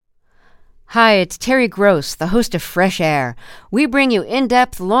Hi, it's Terry Gross, the host of Fresh Air. We bring you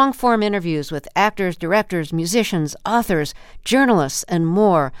in-depth, long-form interviews with actors, directors, musicians, authors, journalists, and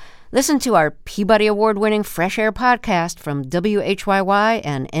more. Listen to our Peabody Award-winning Fresh Air podcast from WHYY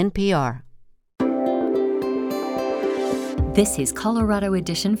and NPR. This is Colorado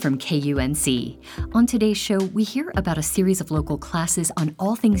Edition from KUNC. On today's show, we hear about a series of local classes on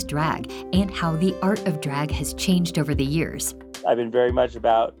all things drag and how the art of drag has changed over the years. I've been very much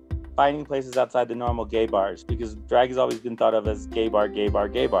about finding places outside the normal gay bars because drag has always been thought of as gay bar, gay bar,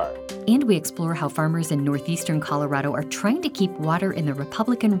 gay bar. And we explore how farmers in northeastern Colorado are trying to keep water in the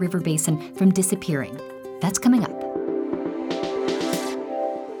Republican River Basin from disappearing. That's coming up.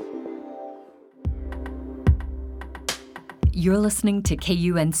 You're listening to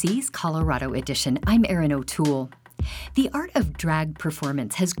KUNC's Colorado Edition. I'm Erin O'Toole. The art of drag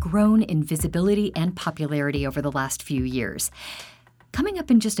performance has grown in visibility and popularity over the last few years. Coming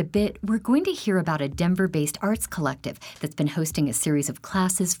up in just a bit, we're going to hear about a Denver-based arts collective that's been hosting a series of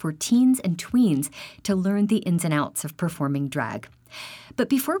classes for teens and tweens to learn the ins and outs of performing drag. But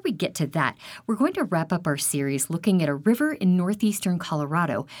before we get to that, we're going to wrap up our series looking at a river in northeastern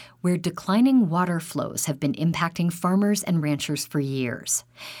Colorado where declining water flows have been impacting farmers and ranchers for years.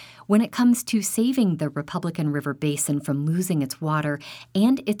 When it comes to saving the Republican River Basin from losing its water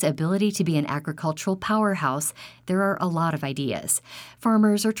and its ability to be an agricultural powerhouse, there are a lot of ideas.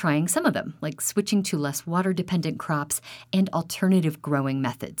 Farmers are trying some of them, like switching to less water-dependent crops and alternative growing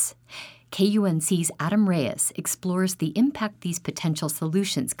methods. KUNC's Adam Reyes explores the impact these potential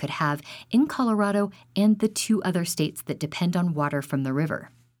solutions could have in Colorado and the two other states that depend on water from the river.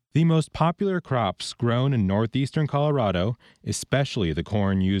 The most popular crops grown in northeastern Colorado, especially the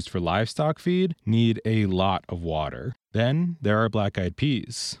corn used for livestock feed, need a lot of water. Then there are black-eyed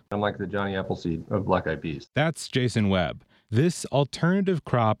peas. I'm like the Johnny Appleseed of black-eyed peas. That's Jason Webb. This alternative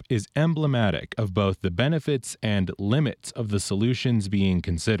crop is emblematic of both the benefits and limits of the solutions being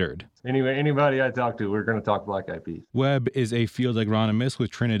considered. Anyway, anybody I talk to, we're going to talk black-eyed peas. Webb is a field agronomist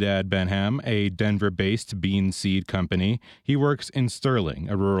with Trinidad Benham, a Denver-based bean seed company. He works in Sterling,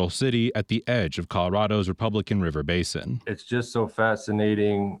 a rural city at the edge of Colorado's Republican River Basin. It's just so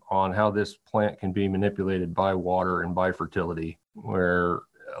fascinating on how this plant can be manipulated by water and by fertility, where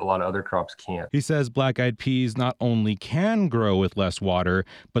a lot of other crops can't. He says black-eyed peas not only can grow with less water,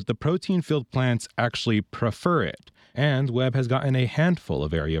 but the protein-filled plants actually prefer it. And Webb has gotten a handful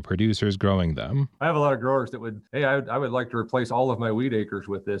of area producers growing them. I have a lot of growers that I would like to replace all of my wheat acres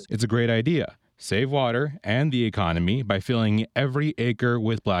with this. It's a great idea. Save water and the economy by filling every acre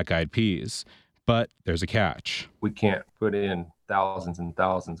with black-eyed peas. But there's a catch. We can't put in thousands and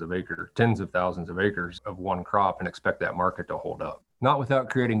thousands of acres, tens of thousands of acres of one crop and expect that market to hold up. Not without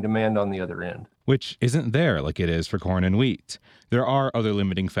creating demand on the other end. Which isn't there like it is for corn and wheat. There are other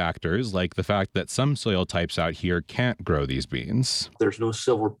limiting factors, like the fact that some soil types out here can't grow these beans. There's no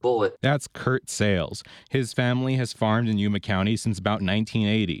silver bullet. That's Kurt Sales. His family has farmed in Yuma County since about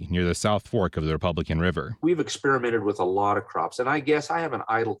 1980, near the South Fork of the Republican River. We've experimented with a lot of crops, and I guess I have an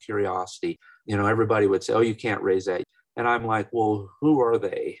idle curiosity. Everybody would say, oh, you can't raise that. And I'm like, well, who are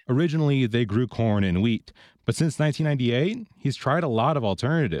they? Originally, they grew corn and wheat. But since 1998, he's tried a lot of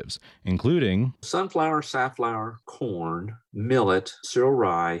alternatives, including sunflower, safflower, corn, millet, cereal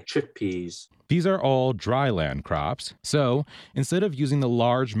rye, chickpeas. These are all dryland crops. So instead of using the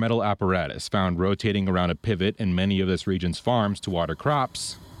large metal apparatus found rotating around a pivot in many of this region's farms to water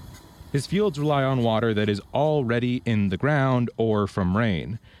crops, his fields rely on water that is already in the ground or from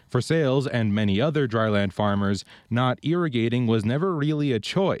rain. For Sales and many other dryland farmers, not irrigating was never really a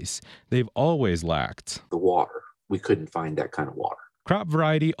choice. They've always lacked the water. We couldn't find that kind of water. Crop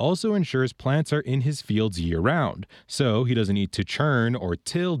variety also ensures plants are in his fields year-round, so he doesn't need to churn or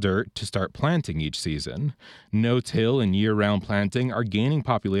till dirt to start planting each season. No-till and year-round planting are gaining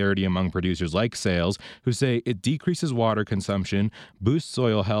popularity among producers like Sales, who say it decreases water consumption, boosts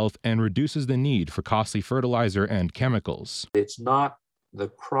soil health, and reduces the need for costly fertilizer and chemicals. It's not the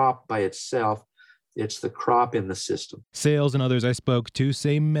crop by itself, it's the crop in the system. Sales and others I spoke to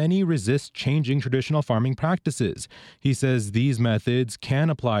say many resist changing traditional farming practices. He says these methods can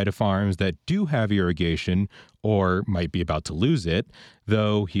apply to farms that do have irrigation or might be about to lose it,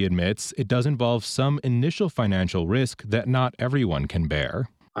 though he admits it does involve some initial financial risk that not everyone can bear.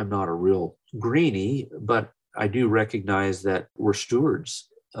 I'm not a real greenie, but I do recognize that we're stewards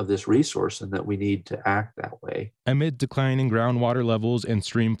of this resource and that we need to act that way. Amid declining groundwater levels and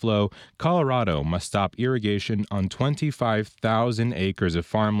stream flow, Colorado must stop irrigation on 25,000 acres of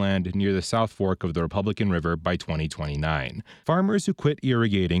farmland near the South Fork of the Republican River by 2029. Farmers who quit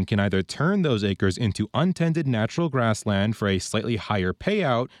irrigating can either turn those acres into untended natural grassland for a slightly higher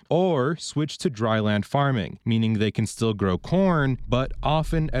payout or switch to dryland farming, meaning they can still grow corn, but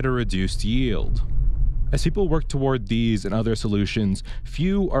often at a reduced yield. As people work toward these and other solutions,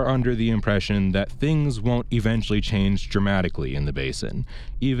 few are under the impression that things won't eventually change dramatically in the basin,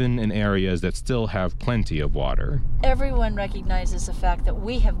 even in areas that still have plenty of water. Everyone recognizes the fact that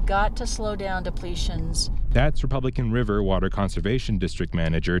we have got to slow down depletions. That's Republican River Water Conservation District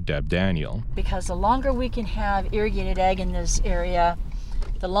Manager Deb Daniel. Because the longer we can have irrigated ag in this area,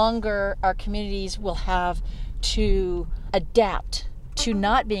 the longer our communities will have to adapt to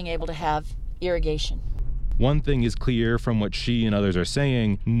not being able to have irrigation. One thing is clear from what she and others are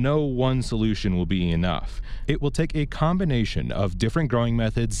saying: no one solution will be enough. It will take a combination of different growing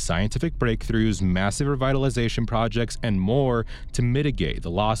methods, scientific breakthroughs, massive revitalization projects, and more to mitigate the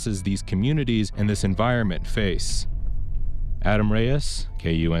losses these communities and this environment face. Adam Reyes,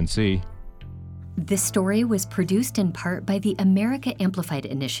 KUNC. This story was produced in part by the America Amplified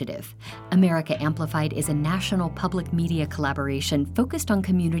Initiative. America Amplified is a national public media collaboration focused on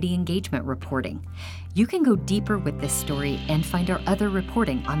community engagement reporting. You can go deeper with this story and find our other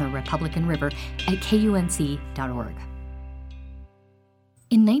reporting on the Republican River at kunc.org.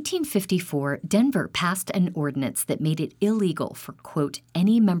 In 1954, Denver passed an ordinance that made it illegal for, quote,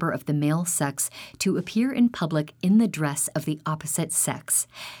 any member of the male sex to appear in public in the dress of the opposite sex.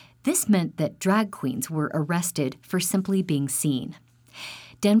 This meant that drag queens were arrested for simply being seen.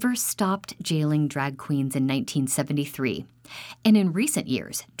 Denver stopped jailing drag queens in 1973. And in recent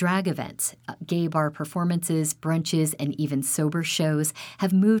years, drag events, gay bar performances, brunches, and even sober shows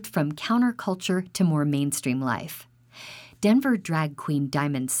have moved from counterculture to more mainstream life. Denver drag queen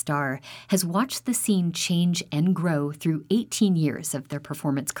Diamond Star has watched the scene change and grow through 18 years of their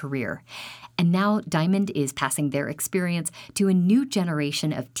performance career. And now Diamond is passing their experience to a new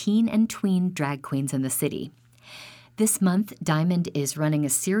generation of teen and tween drag queens in the city. This month, Diamond is running a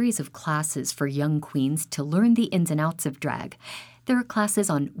series of classes for young queens to learn the ins and outs of drag. Their classes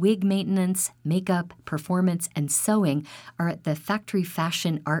on wig maintenance, makeup, performance, and sewing are at the Factory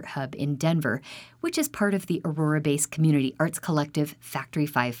Fashion Art Hub in Denver, which is part of the Aurora-based community arts collective Factory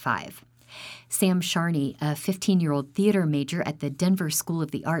 55. Sam Sharney, a 15-year-old theater major at the Denver School of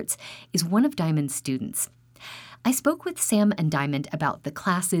the Arts, is one of Diamond's students. I spoke with Sam and Diamond about the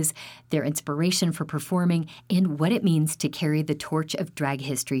classes, their inspiration for performing, and what it means to carry the torch of drag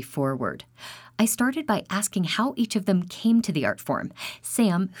history forward. I started by asking how each of them came to the art form.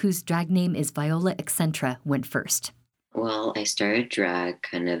 Sam, whose drag name is Viola Excentra, went first. Well, I started drag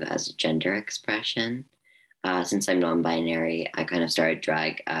kind of as a gender expression. Since I'm non-binary, I kind of started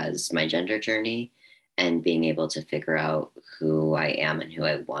drag as my gender journey and being able to figure out who I am and who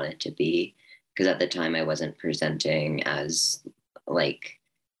I wanted to be. Because at the time I wasn't presenting as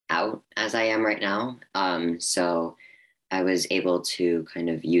out as I am right now. So I was able to kind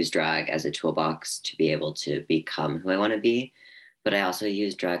of use drag as a toolbox to be able to become who I want to be. But I also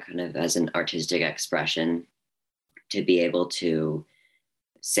use drag kind of as an artistic expression to be able to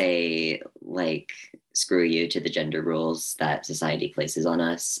say, screw you to the gender rules that society places on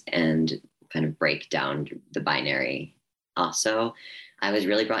us and kind of break down the binary. Also, I was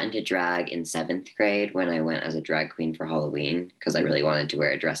really brought into drag in 7th grade when I went as a drag queen for Halloween because I really wanted to wear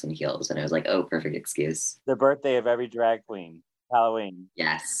a dress and heels. And I was like, oh, perfect excuse. The birthday of every drag queen, Halloween.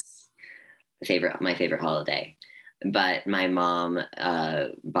 Yes. My favorite holiday. But my mom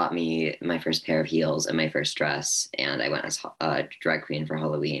bought me my first pair of heels and my first dress. And I went as a drag queen for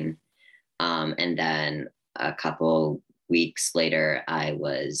Halloween. And then a couple weeks later, I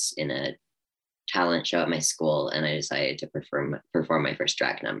was in a talent show at my school and I decided to perform my first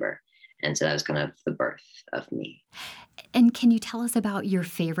drag number. And so that was kind of the birth of me. And can you tell us about your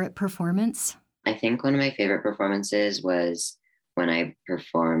favorite performance? I think one of my favorite performances was when I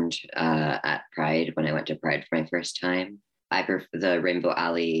performed at Pride, when I went to Pride for my first time. The Rainbow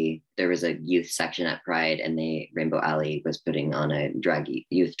Alley, there was a youth section at Pride and the Rainbow Alley was putting on a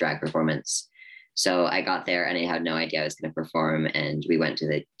youth drag performance. So I got there and I had no idea I was going to perform. And we went to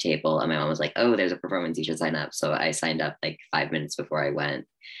the table and my mom was like, oh, there's a performance, you should sign up. So I signed up 5 minutes before I went.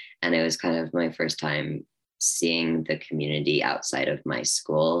 And it was kind of my first time seeing the community outside of my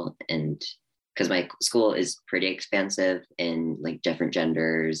school. And because my school is pretty expansive in different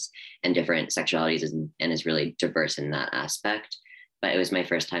genders and different sexualities and is really diverse in that aspect. But it was my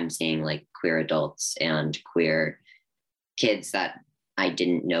first time seeing queer adults and queer kids that I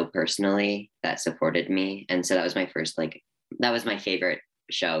didn't know personally that supported me. And so that was my first, that was my favorite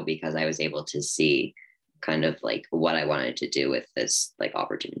show because I was able to see kind of like what I wanted to do with this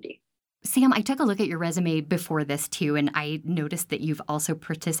opportunity. Sam, I took a look at your resume before this too, and I noticed that you've also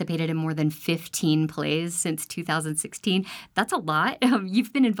participated in more than 15 plays since 2016. That's a lot.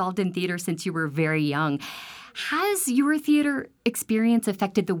 You've been involved in theater since you were very young. Has your theater experience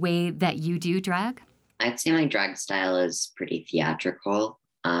affected the way that you do drag? I'd say my drag style is pretty theatrical.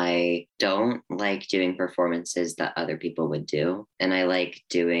 I don't like doing performances that other people would do, and I like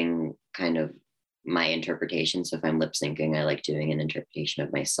doing kind of my interpretation. So if I'm lip syncing, I like doing an interpretation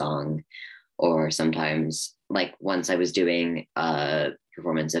of my song. Or sometimes, once I was doing a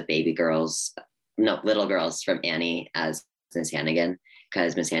performance of Little Girls from Annie as Miss Hannigan,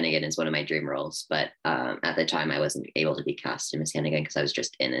 because Miss Hannigan is one of my dream roles. But at the time, I wasn't able to be cast in Miss Hannigan because I was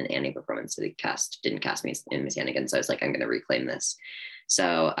just in an Annie performance. So the cast didn't cast me in Miss Hannigan. So I was like, I'm going to reclaim this.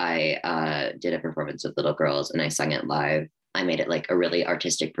 So I did a performance with Little Girls and I sung it live. I made it a really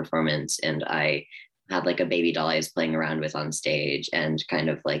artistic performance, and I had a baby doll I was playing around with on stage and kind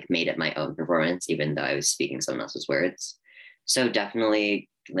of made it my own performance, even though I was speaking someone else's words. So definitely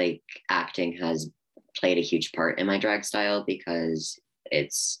acting has played a huge part in my drag style because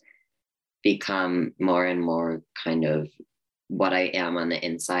it's become more and more kind of what I am on the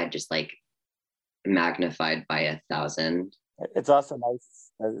inside, just magnified by 1,000. It's also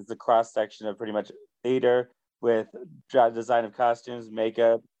nice. It's a cross section of pretty much theater with design of costumes,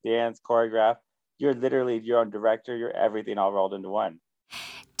 makeup, dance, choreograph. You're literally your own director. You're everything all rolled into one.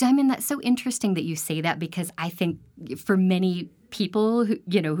 Diamond, that's so interesting that you say that because I think for many people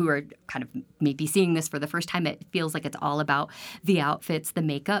who are kind of maybe seeing this for the first time, it feels like it's all about the outfits, the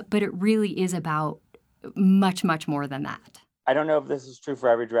makeup, but it really is about much, much more than that. I don't know if this is true for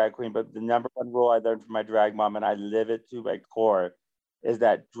every drag queen, but the number one rule I learned from my drag mom, and I live it to my core, is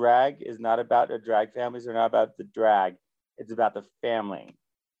that drag is not about the drag families or not about the drag. It's about the family.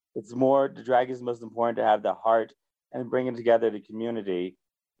 It's more, the drag is most important to have the heart and bringing together the community.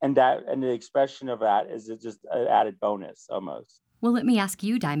 And the expression of that is just an added bonus almost. Well, let me ask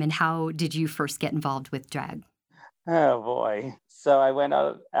you, Diamond, how did you first get involved with drag? Oh boy. So I went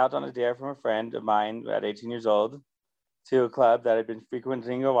out on a dare from a friend of mine at 18 years old to a club that I'd been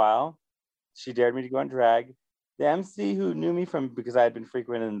frequenting a while. She dared me to go on drag. The MC, who knew me because I had been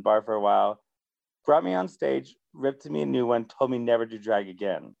frequenting the bar for a while, brought me on stage, ripped to me a new one, told me never to drag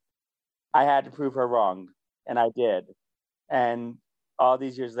again. I had to prove her wrong, and I did. And all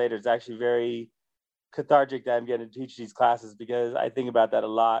these years later, it's actually very cathartic that I'm getting to teach these classes because I think about that a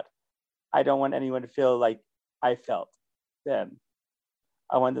lot. I don't want anyone to feel like I felt then.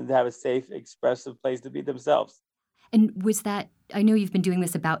 I want them to have a safe, expressive place to be themselves. And was that, I know you've been doing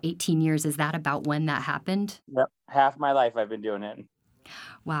this about 18 years. Is that about when that happened? Yep. Half my life I've been doing it.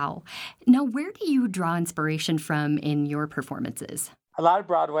 Wow. Now, where do you draw inspiration from in your performances? A lot of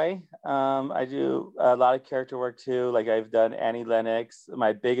Broadway. I do a lot of character work too. I've done Annie Lennox.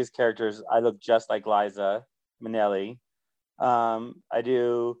 My biggest characters, I look just like Liza Minnelli. I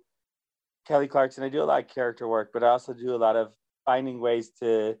do Kelly Clarkson. I do a lot of character work, but I also do a lot of finding ways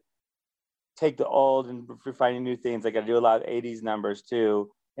to take the old and finding new things. I do a lot of 80s numbers too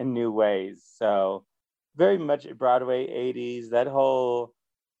in new ways. So very much Broadway, 80s, that whole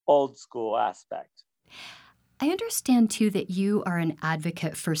old school aspect. I understand too that you are an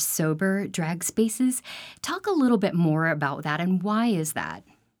advocate for sober drag spaces. Talk a little bit more about that and why is that?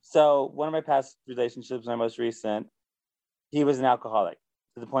 So one of my past relationships, my most recent, he was an alcoholic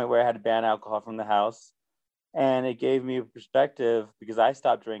to the point where I had to ban alcohol from the house. And it gave me a perspective because I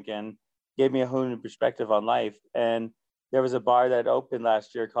stopped drinking, gave me a whole new perspective on life. And there was a bar that opened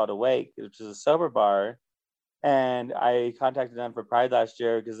last year called Awake, which is a sober bar. And I contacted them for Pride last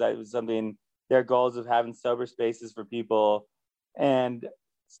year because that was something, their goals of having sober spaces for people and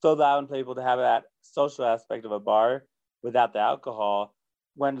still allowing people to have that social aspect of a bar without the alcohol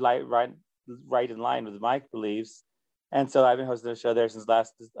went right in line with my beliefs. And so I've been hosting a show there since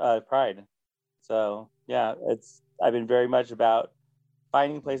last Pride. So yeah, I've been very much about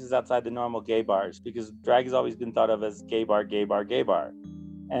finding places outside the normal gay bars because drag has always been thought of as gay bar, gay bar, gay bar.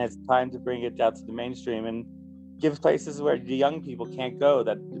 And it's time to bring it out to the mainstream and give places where the young people can't go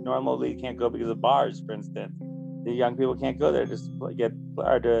that normally can't go because of bars, for instance. The young people can't go there just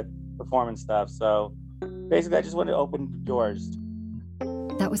to perform and stuff. So basically, I just want to open doors.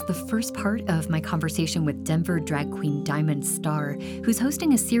 That was the first part of my conversation with Denver drag queen Diamond Star, who's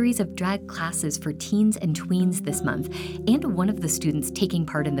hosting a series of drag classes for teens and tweens this month, and one of the students taking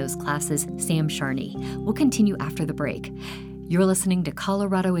part in those classes, Sam Charney. We'll continue after the break. You're listening to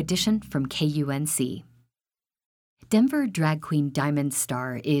Colorado Edition from KUNC. Denver drag queen Diamond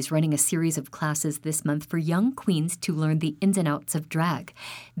Star is running a series of classes this month for young queens to learn the ins and outs of drag.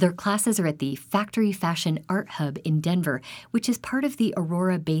 Their classes are at the Factory Fashion Art Hub in Denver, which is part of the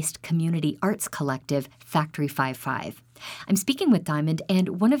Aurora-based community arts collective Factory 55. I'm speaking with Diamond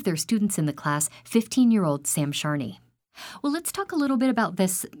and one of their students in the class, 15-year-old Sam Sharney. Well, let's talk a little bit about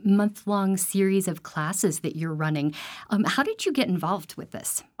this month-long series of classes that you're running. How did you get involved with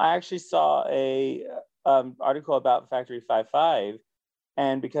this? I actually saw a article about Factory 55,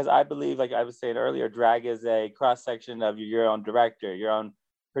 and because I believe, like I was saying earlier, drag is a cross-section of your own director, your own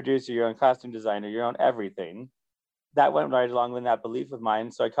producer, your own costume designer, your own everything. That went right along with that belief of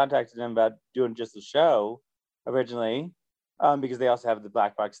mine. So I contacted them about doing just the show originally, because they also have the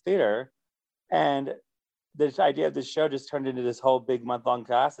Black Box Theater. And this idea of this show just turned into this whole big month-long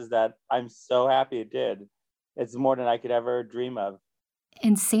classes that I'm so happy it did. It's more than I could ever dream of.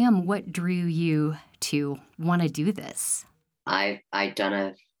 And Sam, what drew you to want to do this? I've done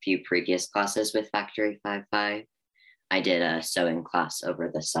a few previous classes with Factory 55. I did a sewing class over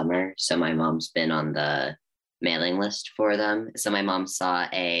the summer, so my mom's been on the mailing list for them. So my mom saw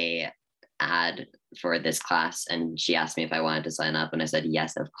a ad for this class and she asked me if I wanted to sign up, and I said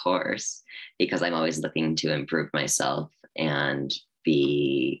yes, of course, because I'm always looking to improve myself and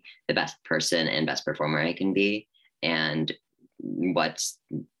be the best person and best performer I can be. And what's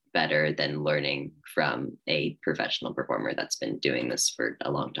better than learning from a professional performer that's been doing this for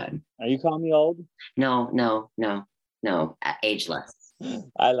a long time. Are you calling me old? No, ageless.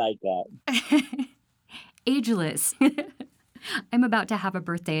 I like that. Ageless. I'm about to have a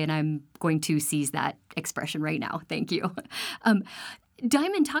birthday and I'm going to seize that expression right now. Thank you.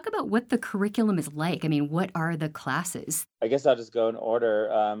 Diamond, talk about what the curriculum is like. I mean, what are the classes? I guess I'll just go in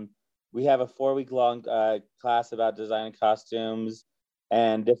order. We have a 4-week-long class about designing costumes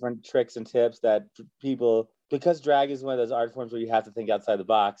and different tricks and tips that people, because drag is one of those art forms where you have to think outside the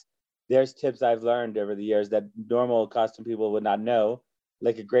box, there's tips I've learned over the years that normal costume people would not know.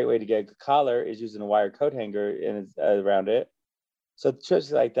 Like a great way to get a collar is using a wire coat hanger and around it. So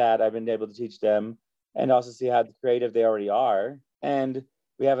tricks like that, I've been able to teach them and also see how creative they already are. And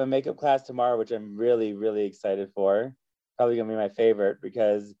we have a makeup class tomorrow, which I'm really, really excited for. Probably gonna be my favorite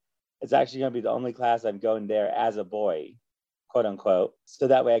because it's actually gonna be the only class I'm going there as a boy, quote unquote. So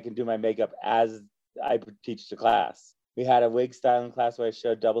that way I can do my makeup as I teach the class. We had a wig styling class where I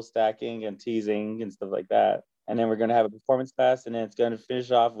showed double stacking and teasing and stuff like that. And then we're going to have a performance class, and then it's going to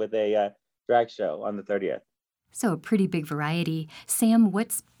finish off with a drag show on the 30th. So a pretty big variety. Sam,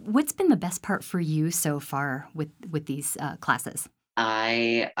 what's been the best part for you so far with these classes?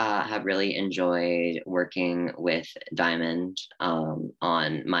 I have really enjoyed working with Diamond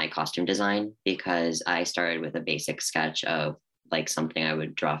on my costume design, because I started with a basic sketch of like something I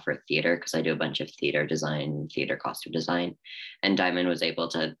would draw for theater, because I do a bunch of theater design, theater costume design. And Diamond was able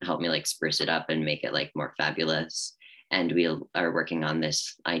to help me like spruce it up and make it like more fabulous. And we are working on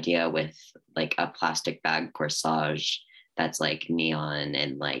this idea with like a plastic bag corsage that's like neon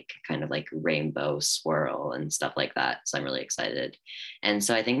and like kind of like rainbow swirl and stuff like that. So I'm really excited. And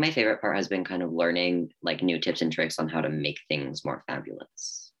so I think my favorite part has been kind of learning like new tips and tricks on how to make things more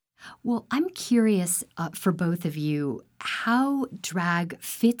fabulous. Well, I'm curious for both of you how drag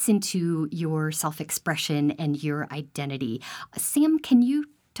fits into your self-expression and your identity. Sam, can you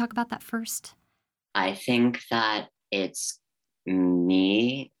talk about that first? I think that it's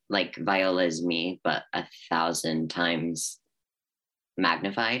me, like Viola is me, but 1,000 times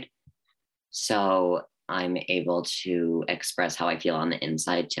magnified. So I'm able to express how I feel on the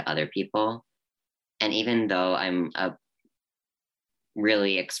inside to other people. And even though I'm a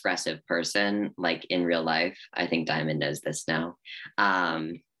really expressive person, like in real life, I think Diamond knows this now.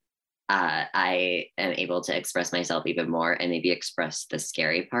 I am able to express myself even more and maybe express the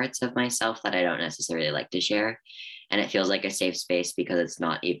scary parts of myself that I don't necessarily like to share. And it feels like a safe space because it's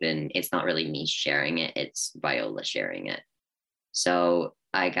not really me sharing it, it's Viola sharing it. So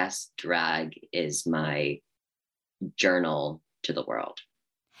I guess drag is my journal to the world.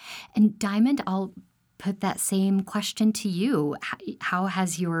 And Diamond, I'll put that same question to you. How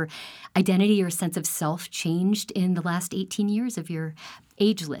has your identity or sense of self changed in the last 18 years of your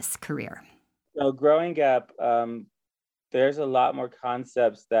ageless career? So growing up, there's a lot more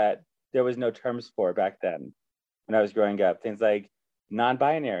concepts that there was no terms for back then when I was growing up. Things like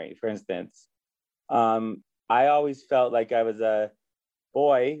non-binary, for instance. I always felt like I was a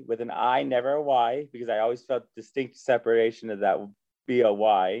boy with an I, never a Y, because I always felt distinct separation of that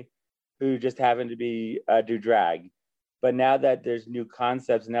B-O-Y, who just happened to be do drag. But now that there's new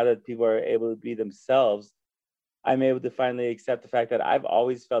concepts, now that people are able to be themselves, I'm able to finally accept the fact that I've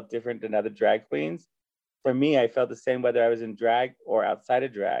always felt different than other drag queens. for me, I felt the same whether I was in drag or outside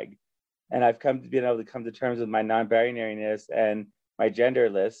of drag. And I've been able to come to terms with my non-binariness and my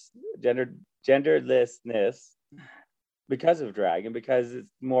genderlessness because of drag and because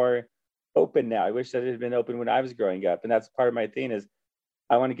it's more open now. I wish that it had been open when I was growing up. And that's part of my thing is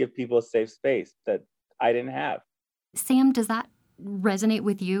I want to give people a safe space that I didn't have. Sam, does that resonate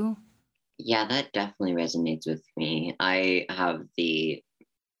with you? Yeah, that definitely resonates with me. I have the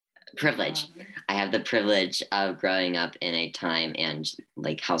privilege. I have the privilege of growing up in a time and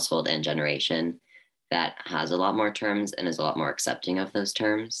like household and generation that has a lot more terms and is a lot more accepting of those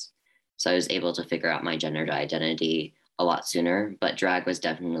terms. So I was able to figure out my gender identity a lot sooner, but drag was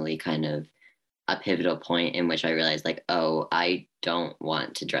definitely kind of a pivotal point in which I realized like, oh, I don't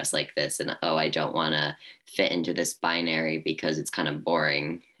want to dress like this. And oh, I don't want to fit into this binary because it's kind of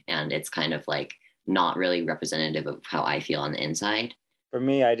boring and it's kind of like not really representative of how I feel on the inside. For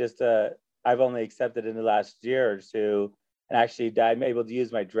me, I've only accepted in the last year or two, and actually I'm able to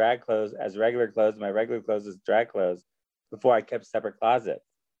use my drag clothes as regular clothes, my regular clothes as drag clothes. Before I kept separate closets.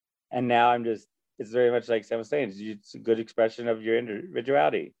 And now it's very much like Sam was saying, it's a good expression of your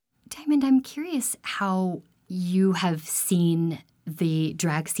individuality. Diamond, I'm curious how you have seen the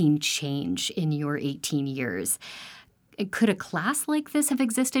drag scene change in your 18 years. Could a class like this have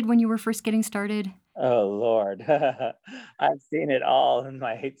existed when you were first getting started? Oh, Lord. I've seen it all in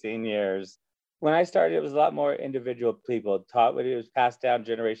my 18 years. When I started, it was a lot more individual people taught what it was passed down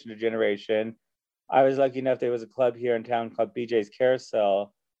generation to generation. I was lucky enough, there was a club here in town called BJ's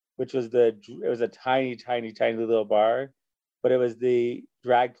Carousel, which was it was a tiny, tiny, tiny little bar, but it was the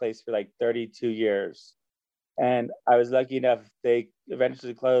drag place for like 32 years. And I was lucky enough, they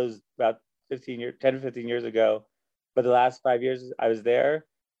eventually closed about 10 to 15 years ago. But the last 5 years I was there,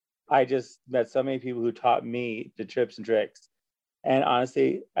 I just met so many people who taught me the tips and tricks. And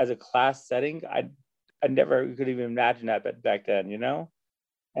honestly, as a class setting, I never could even imagine that back then, you know?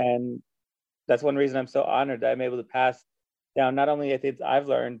 And that's one reason I'm so honored that I'm able to pass down not only things I've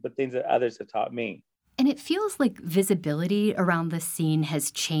learned, but things that others have taught me. And it feels like visibility around the scene has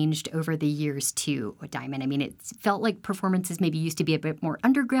changed over the years too, Diamond. I mean, it felt like performances maybe used to be a bit more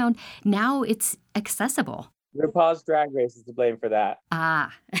underground. Now it's accessible. RuPaul's Drag Race is to blame for that.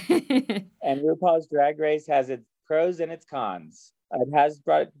 Ah. And RuPaul's Drag Race has its pros and its cons. It has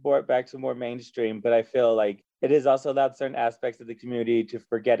brought it back to more mainstream, but I feel like it has also allowed certain aspects of the community to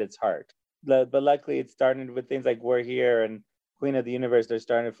forget its heart. But luckily, it started with things like We're Here and Queen of the Universe. They're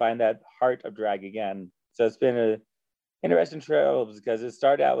starting to find that heart of drag again. So it's been an interesting trail because it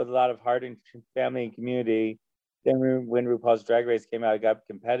started out with a lot of heart and family and community. Then when RuPaul's Drag Race came out, it got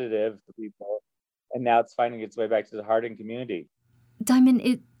competitive for people. And now it's finding its way back to the heart and community. Diamond,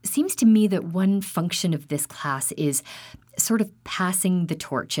 it seems to me that one function of this class is sort of passing the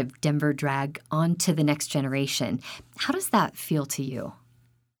torch of Denver drag on to the next generation. How does that feel to you?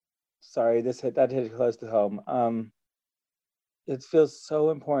 Sorry, that hit close to home. It feels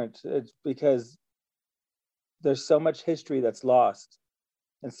so important. It's because there's so much history that's lost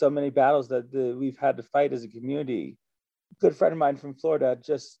and so many battles that we've had to fight as a community. A good friend of mine from Florida,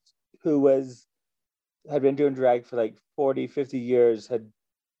 who had been doing drag for like 40, 50 years, had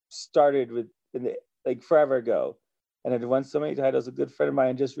started like forever ago and had won so many titles. A good friend of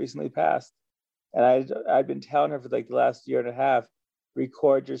mine just recently passed. And I'd been telling her for like the last year and a half,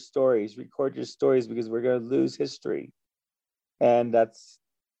 record your stories because we're going to lose history. And that's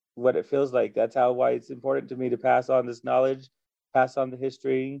what it feels like. That's why it's important to me to pass on this knowledge, pass on the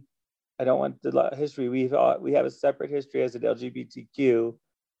history. I don't want the history. We have a separate history as an LGBTQ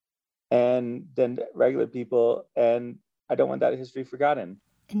and then regular people. And I don't want that history forgotten.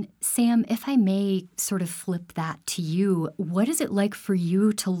 And Sam, if I may sort of flip that to you, what is it like for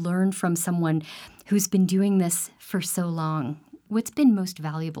you to learn from someone who's been doing this for so long? What's been most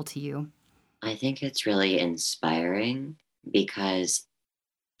valuable to you? I think it's really inspiring because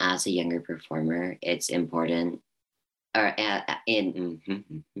as a younger performer, it's important, and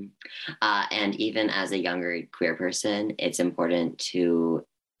even as a younger queer person, it's important to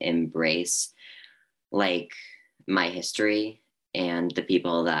embrace like my history and the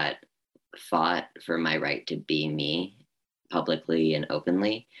people that fought for my right to be me publicly and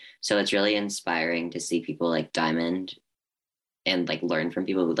openly. So it's really inspiring to see people like Diamond and like learn from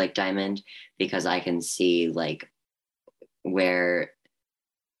people who like Diamond, because I can see like where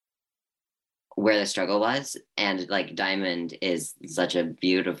the struggle was. And like Diamond is such a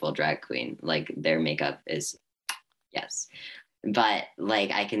beautiful drag queen. Like their makeup is, yes. But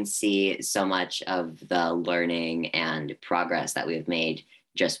like I can see so much of the learning and progress that we've made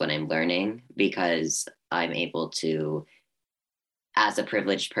just when I'm learning, because I'm able to as a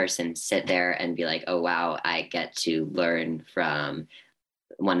privileged person, sit there and be like, oh, wow, I get to learn from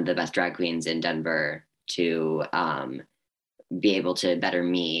one of the best drag queens in Denver to be able to better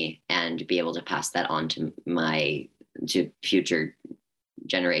me and be able to pass that on to future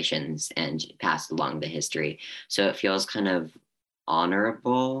generations and pass along the history. So it feels kind of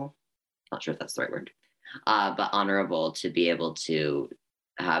honorable. Not sure if that's the right word, but honorable to be able to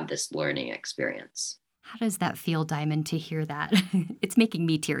have this learning experience. How does that feel, Diamond, to hear that? It's making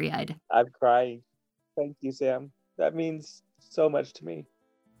me teary-eyed. I'm crying. Thank you, Sam. That means so much to me.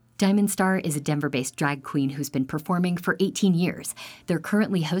 Diamond Star is a Denver-based drag queen who's been performing for 18 years. They're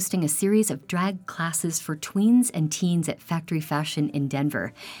currently hosting a series of drag classes for tweens and teens at Factory Fashion in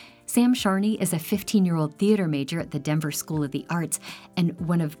Denver. Sam Charney is a 15-year-old theater major at the Denver School of the Arts and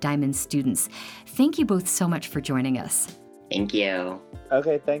one of Diamond's students. Thank you both so much for joining us. Thank you.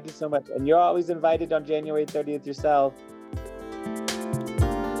 Okay, thank you so much. And you're always invited on January 30th yourself.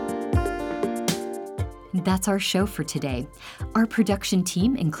 That's our show for today. Our production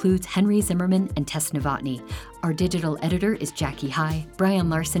team includes Henry Zimmerman and Tess Novotny. Our digital editor is Jackie High. Brian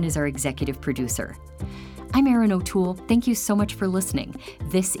Larson is our executive producer. I'm Erin O'Toole. Thank you so much for listening.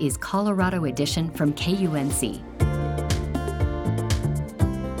 This is Colorado Edition from KUNC.